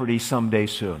in jeopardy someday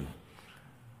soon.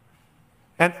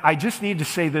 And I just need to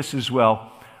say this as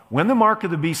well. When the mark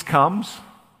of the beast comes,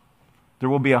 there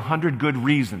will be 100 good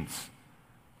reasons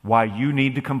why you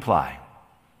need to comply.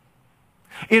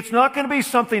 It's not going to be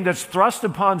something that's thrust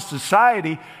upon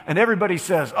society and everybody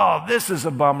says, oh, this is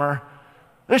a bummer.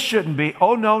 This shouldn't be.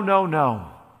 Oh, no, no, no.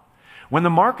 When the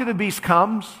mark of the beast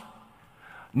comes,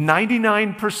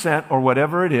 99% or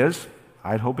whatever it is,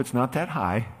 I'd hope it's not that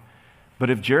high, but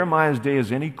if Jeremiah's day is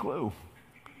any clue,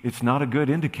 it's not a good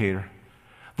indicator.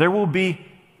 There will be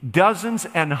dozens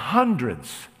and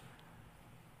hundreds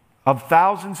of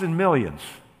thousands and millions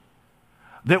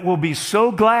that will be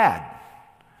so glad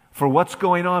for what's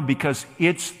going on because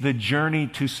it's the journey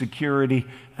to security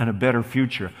and a better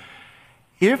future.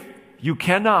 If you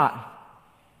cannot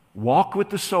walk with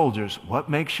the soldiers, what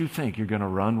makes you think you're going to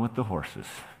run with the horses?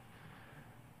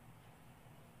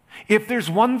 If there's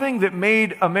one thing that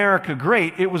made America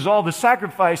great, it was all the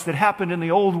sacrifice that happened in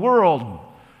the old world,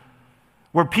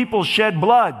 where people shed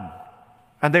blood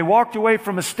and they walked away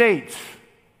from estates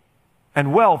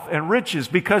and wealth and riches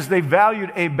because they valued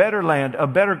a better land, a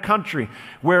better country,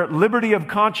 where liberty of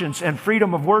conscience and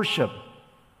freedom of worship.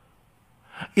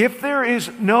 If there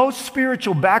is no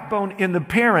spiritual backbone in the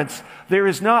parents, there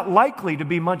is not likely to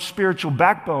be much spiritual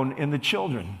backbone in the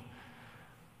children.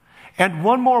 And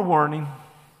one more warning.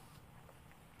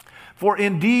 For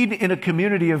indeed, in a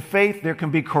community of faith, there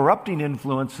can be corrupting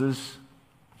influences.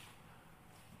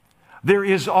 There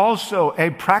is also a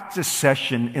practice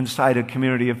session inside a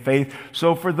community of faith.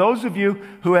 So for those of you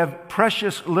who have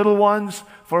precious little ones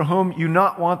for whom you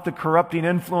not want the corrupting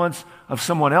influence of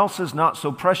someone else's not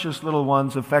so precious little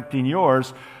ones affecting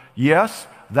yours, yes,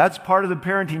 that's part of the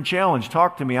parenting challenge.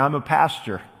 Talk to me. I'm a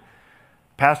pastor,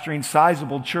 pastoring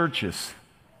sizable churches.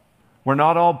 where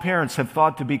not all parents have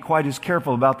thought to be quite as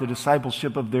careful about the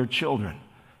discipleship of their children.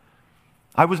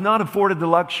 I was not afforded the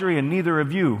luxury, and neither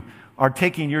of you are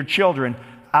taking your children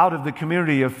out of the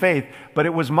community of faith, but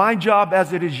it was my job,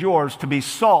 as it is yours, to be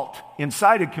salt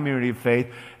inside a community of faith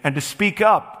and to speak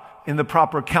up in the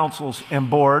proper councils and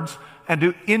boards and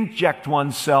to inject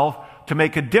oneself to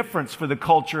make a difference for the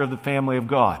culture of the family of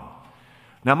God.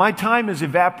 Now, my time is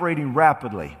evaporating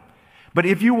rapidly, but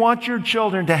if you want your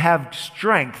children to have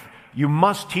strength, you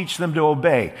must teach them to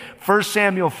obey. 1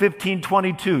 Samuel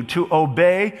 15:22, to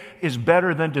obey is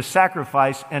better than to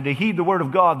sacrifice, and to heed the word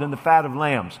of God than the fat of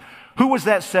lambs. Who was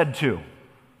that said to?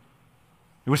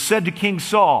 It was said to King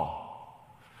Saul,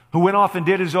 who went off and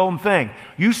did his own thing.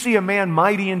 You see a man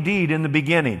mighty indeed in the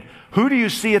beginning. Who do you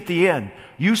see at the end?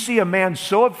 You see a man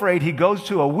so afraid he goes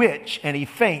to a witch and he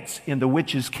faints in the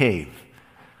witch's cave.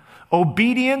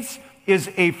 Obedience is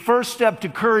a first step to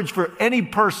courage for any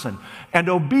person. And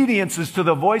obedience is to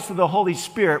the voice of the Holy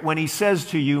Spirit when He says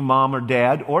to you, mom or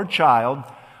dad or child,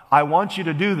 I want you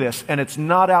to do this. And it's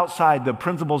not outside the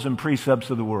principles and precepts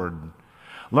of the Word.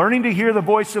 Learning to hear the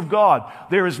voice of God.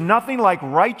 There is nothing like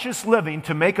righteous living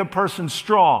to make a person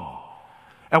strong.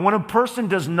 And when a person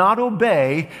does not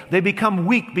obey, they become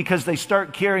weak because they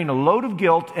start carrying a load of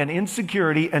guilt and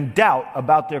insecurity and doubt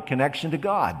about their connection to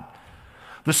God.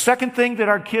 The second thing that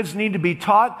our kids need to be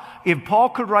taught, if Paul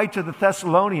could write to the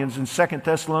Thessalonians in 2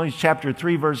 Thessalonians chapter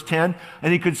 3, verse 10,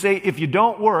 and he could say, if you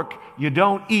don't work, you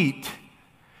don't eat.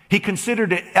 He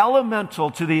considered it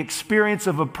elemental to the experience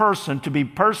of a person to be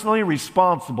personally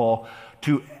responsible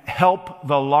to help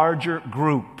the larger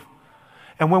group.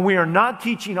 And when we are not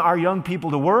teaching our young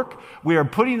people to work, we are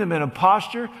putting them in a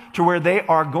posture to where they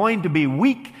are going to be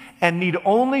weak and need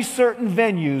only certain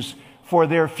venues for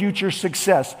their future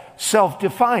success,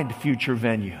 self-defined future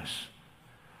venues.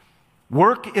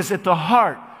 Work is at the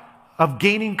heart of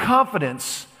gaining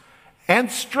confidence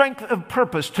and strength of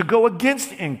purpose to go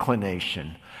against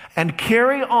inclination and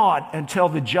carry on until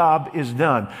the job is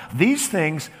done. These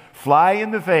things fly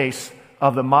in the face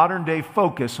of the modern day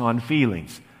focus on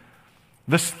feelings.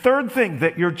 The third thing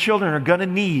that your children are going to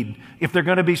need if they're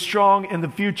going to be strong in the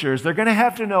future is they're going to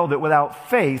have to know that without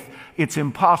faith, it's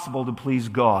impossible to please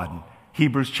God.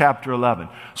 Hebrews chapter 11.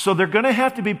 So they're going to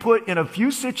have to be put in a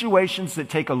few situations that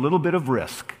take a little bit of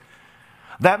risk.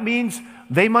 That means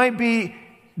they might be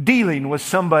dealing with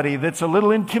somebody that's a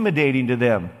little intimidating to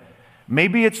them.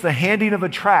 Maybe it's the handing of a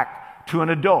tract to an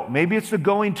adult. Maybe it's the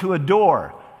going to a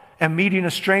door and meeting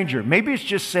a stranger. Maybe it's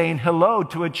just saying hello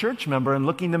to a church member and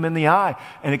looking them in the eye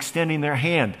and extending their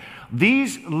hand.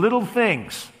 These little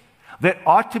things that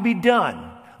ought to be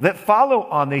done, that follow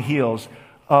on the heels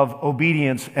of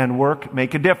obedience and work,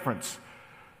 make a difference.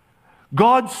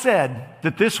 God said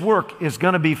that this work is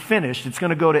going to be finished. It's going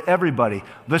to go to everybody.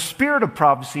 The spirit of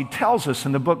prophecy tells us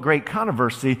in the book Great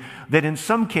Controversy that in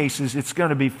some cases it's going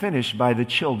to be finished by the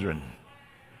children.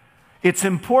 It's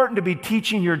important to be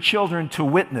teaching your children to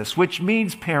witness, which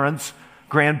means parents,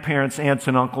 grandparents, aunts,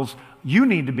 and uncles, you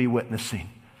need to be witnessing.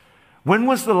 When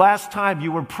was the last time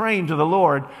you were praying to the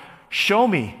Lord, show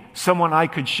me someone I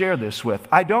could share this with?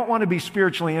 I don't want to be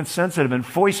spiritually insensitive and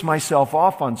foist myself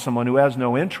off on someone who has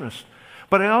no interest.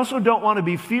 But I also don't want to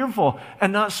be fearful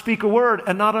and not speak a word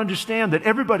and not understand that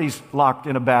everybody's locked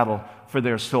in a battle for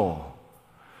their soul.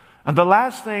 And the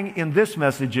last thing in this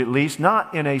message, at least,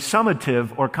 not in a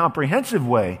summative or comprehensive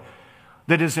way,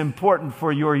 that is important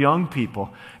for your young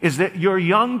people, is that your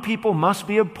young people must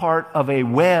be a part of a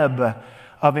web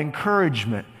of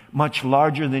encouragement much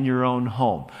larger than your own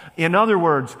home. In other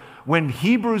words, when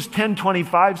Hebrews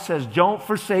 10:25 says, don't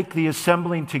forsake the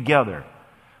assembling together.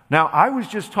 Now, I was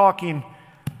just talking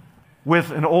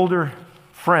with an older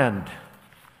friend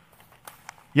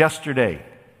yesterday.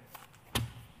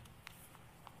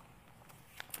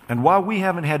 And while we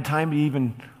haven't had time to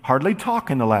even hardly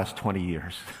talk in the last 20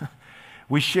 years,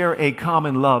 we share a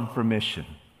common love for mission.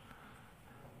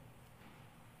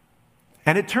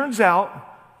 And it turns out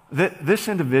that this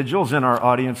individual is in our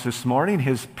audience this morning.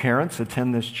 His parents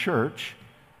attend this church.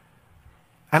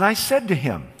 And I said to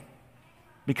him,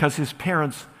 because his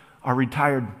parents are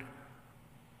retired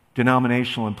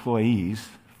denominational employees,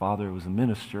 father was a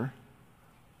minister,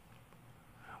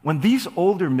 when these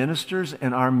older ministers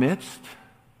in our midst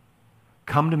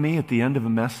come to me at the end of a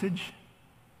message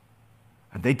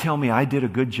and they tell me I did a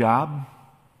good job,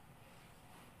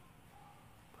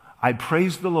 I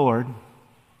praise the Lord,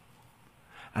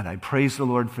 and I praise the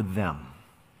Lord for them.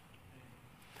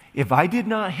 If I did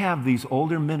not have these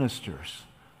older ministers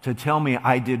to tell me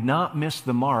I did not miss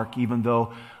the mark, even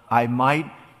though I might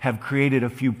have created a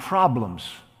few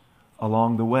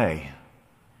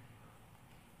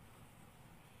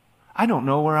I don't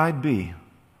know where I'd be.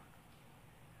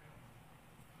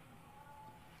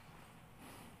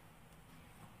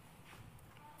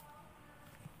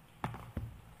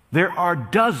 There are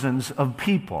dozens of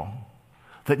people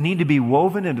that need to be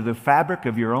woven into the fabric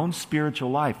of your own spiritual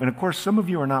life. And of course, some of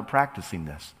you are not practicing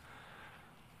this.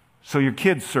 So your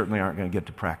kids certainly aren't going to get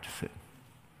to practice it.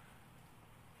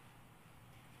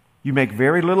 You make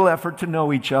very little effort to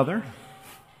know each other.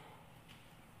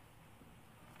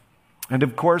 And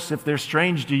of course, if they're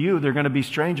strange to you, they're going to be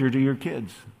stranger to your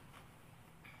kids.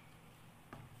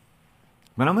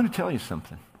 But I'm going to tell you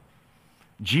something.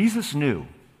 Jesus knew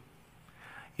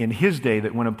in his day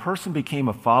that when a person became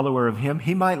a follower of him,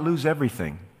 he might lose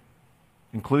everything,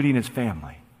 including his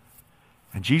family.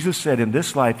 And Jesus said, in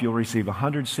this life you'll receive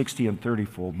 160 and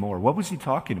 30-fold more. What was he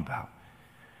talking about?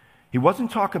 He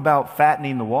wasn't talking about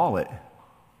fattening the wallet.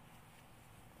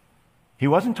 He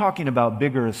wasn't talking about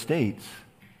bigger estates.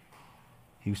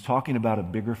 He was talking about a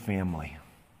bigger family.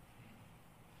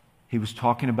 He was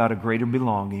talking about a greater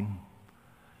belonging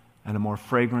and a more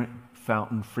fragrant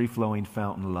fountain, free-flowing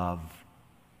fountain love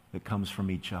that comes from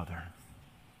each other.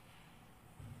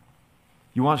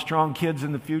 You want strong kids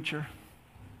in the future?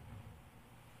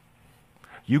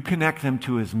 You connect them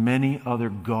to as many other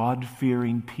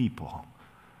God-fearing people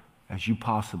as you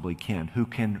possibly can, who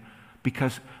can,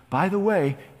 because, by the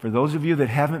way, for those of you that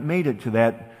haven't made it to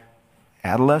that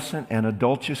adolescent and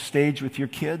adultish stage with your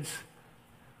kids,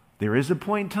 there is a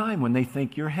point in time when they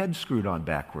think your head's screwed on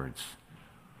backwards.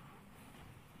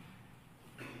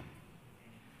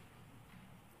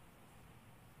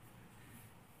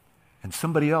 And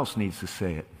somebody else needs to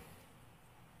say it.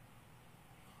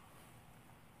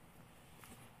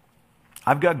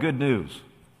 I've got good news.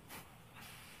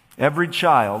 Every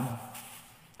child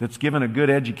that's given a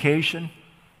good education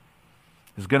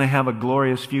is going to have a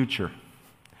glorious future.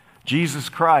 Jesus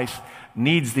Christ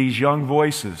needs these young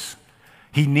voices.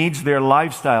 He needs their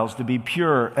lifestyles to be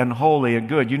pure and holy and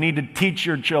good. You need to teach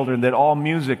your children that all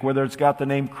music, whether it's got the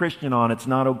name Christian on it, it's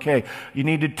not okay. You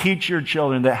need to teach your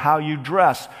children that how you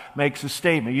dress makes a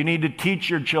statement. You need to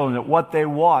teach your children that what they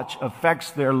watch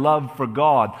affects their love for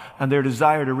God and their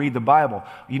desire to read the Bible.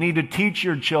 You need to teach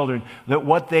your children that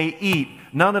what they eat,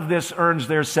 none of this earns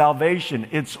their salvation.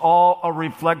 It's all a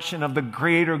reflection of the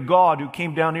Creator God who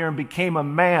came down here and became a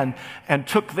man and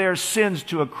took their sins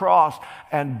to a cross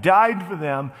and died for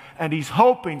them, and He's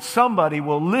hoping somebody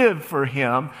will live for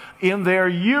Him in their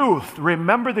youth.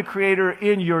 Remember the Creator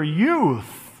in your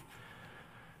youth.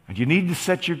 And you need to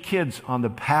set your kids on the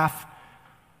path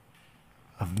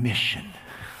of mission.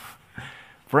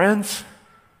 Friends,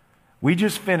 we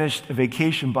just finished a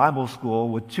vacation Bible school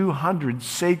with 200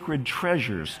 sacred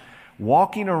treasures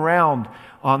walking around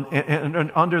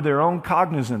under their own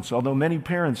cognizance, although many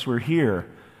parents were here.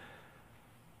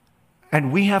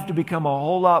 And we have to become a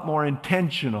whole lot more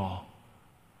intentional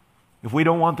if we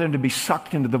don't want them to be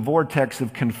sucked into the vortex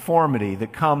of conformity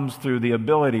that comes through the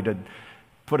ability to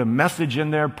put a message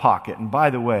in their pocket. And by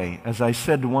the way, as I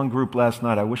said to one group last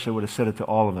night, I wish I would have said it to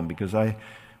all of them, because I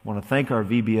want to thank our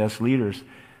VBS leaders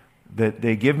that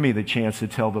they give me the chance to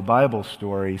tell the Bible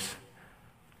stories.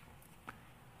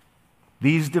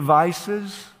 These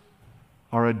devices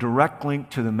are a direct link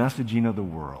to the messaging of the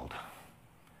world.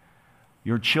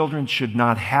 Your children should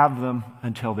not have them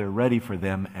until they're ready for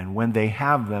them, and when they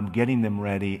have them, getting them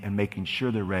ready and making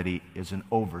sure they're ready is an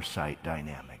oversight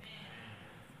dynamic.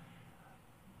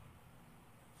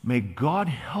 May God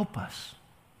help us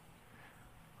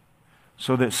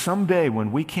so that someday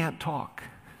when we can't talk,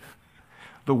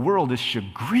 the world is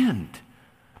chagrined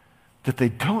that they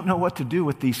don't know what to do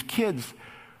with these kids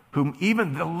whom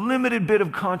even the limited bit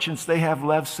of conscience they have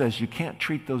left says you can't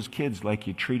treat those kids like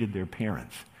you treated their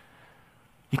parents.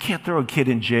 You can't throw a kid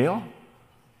in jail.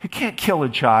 You can't kill a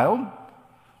child.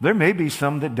 There may be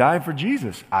some that die for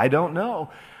Jesus. I don't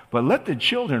know. But let the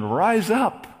children rise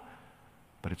up.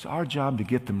 But it's our job to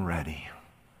get them ready.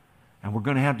 And we're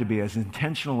going to have to be as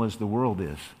intentional as the world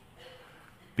is.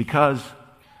 Because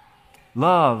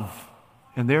love,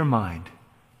 in their mind,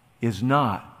 is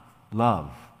not love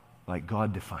like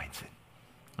God defines it.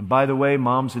 And by the way,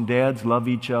 moms and dads love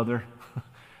each other.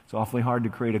 It's awfully hard to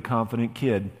create a confident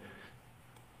kid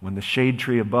when the shade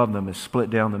tree above them is split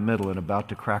down the middle and about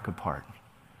to crack apart.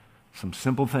 Some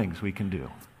simple things we can do.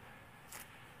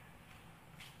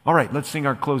 All right, let's sing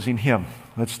our closing hymn.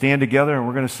 Let's stand together and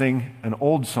we're going to sing an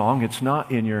old song. It's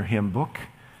not in your hymn book.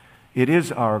 It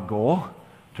is our goal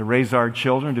to raise our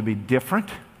children to be different.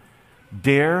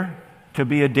 Dare to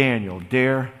be a Daniel.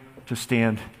 Dare to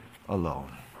stand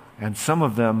alone. And some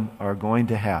of them are going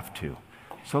to have to.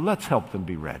 So let's help them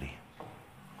be ready.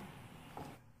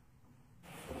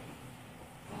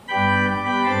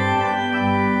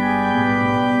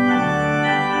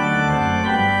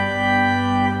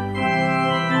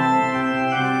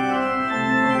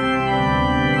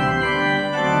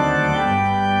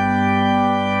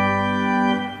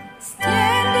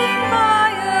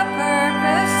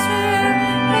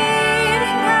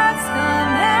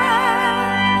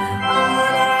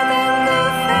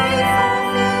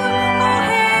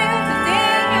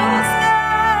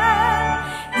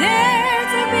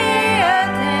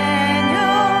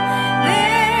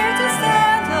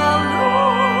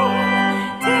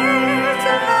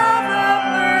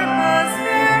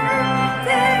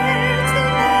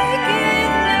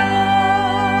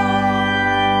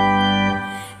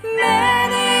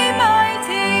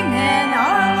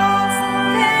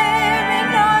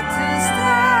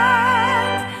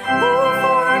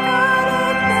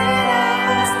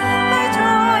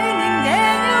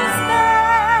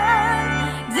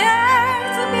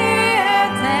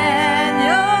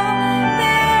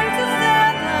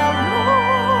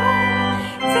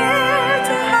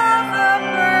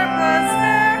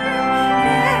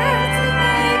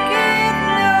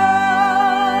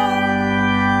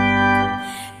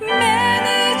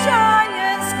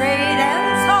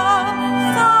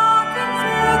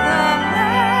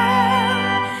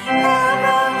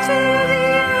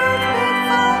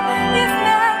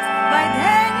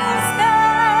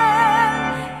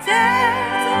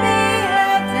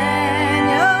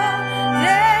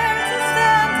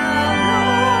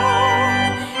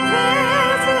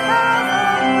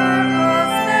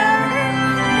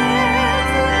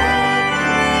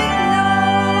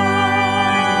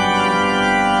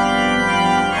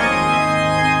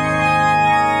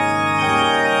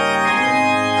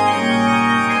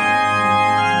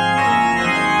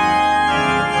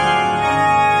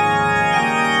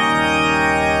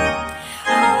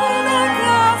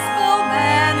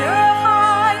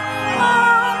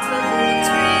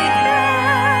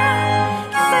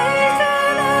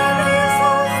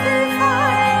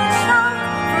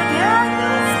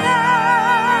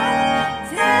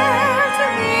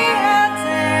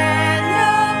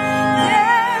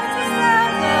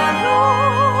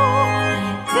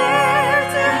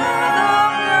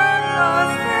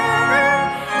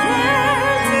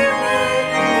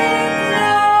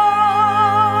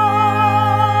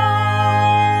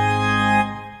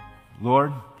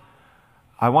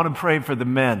 want to pray for the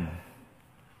men.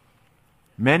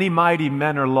 Many mighty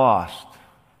men are lost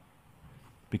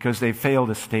because they fail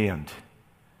to stand.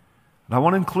 And I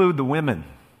want to include the women.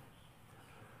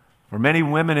 For many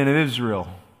women in Israel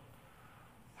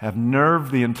have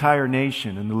nerved the entire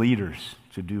nation and the leaders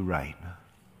to do right.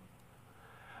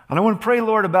 And I want to pray,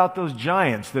 Lord, about those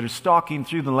giants that are stalking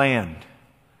through the land.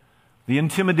 The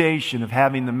intimidation of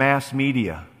having the mass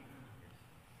media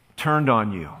turned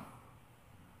on you.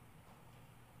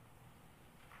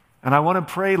 And I want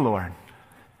to pray, Lord,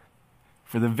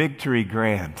 for the victory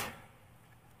grant,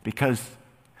 because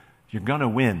you're going to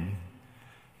win,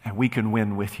 and we can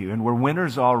win with you. And we're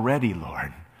winners already,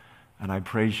 Lord, and I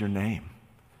praise your name.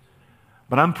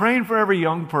 But I'm praying for every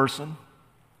young person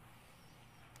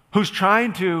who's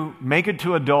trying to make it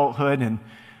to adulthood and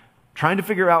trying to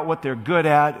figure out what they're good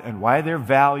at and why they're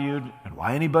valued and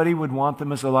why anybody would want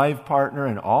them as a life partner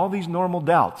and all these normal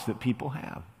doubts that people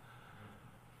have.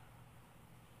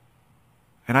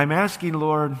 And I'm asking,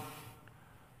 Lord,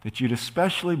 that you'd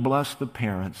especially bless the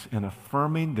parents in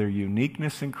affirming their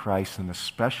uniqueness in Christ and the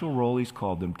special role He's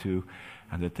called them to,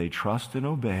 and that they trust and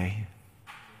obey.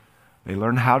 They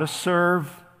learn how to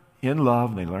serve in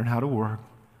love. They learn how to work.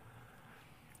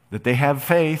 That they have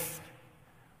faith,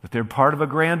 that they're part of a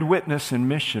grand witness and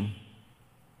mission.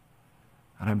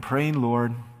 And I'm praying,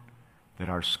 Lord, that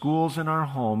our schools and our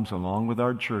homes, along with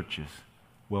our churches,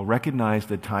 will recognize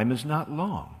that time is not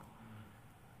long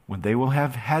when they will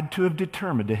have had to have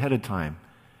determined ahead of time,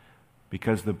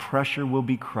 because the pressure will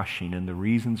be crushing and the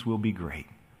reasons will be great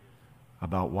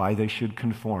about why they should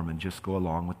conform and just go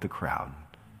along with the crowd.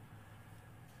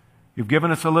 You've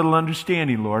given us a little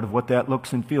understanding, Lord, of what that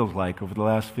looks and feels like over the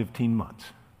last 15 months.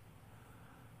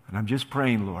 And I'm just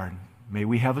praying, Lord, may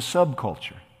we have a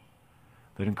subculture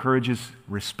that encourages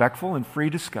respectful and free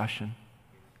discussion,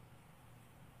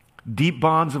 deep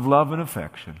bonds of love and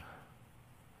affection,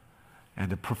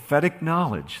 and a prophetic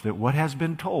knowledge that what has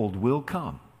been told will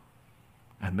come.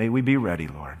 And may we be ready,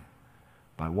 Lord,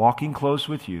 by walking close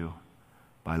with you,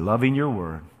 by loving your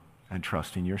word, and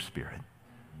trusting your Spirit.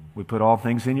 We put all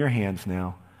things in your hands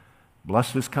now.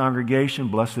 Bless this congregation,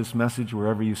 bless this message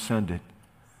wherever you send it.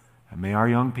 And may our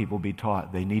young people be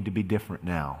taught they need to be different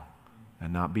now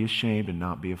and not be ashamed and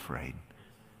not be afraid.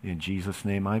 In Jesus'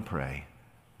 name I pray.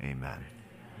 Amen.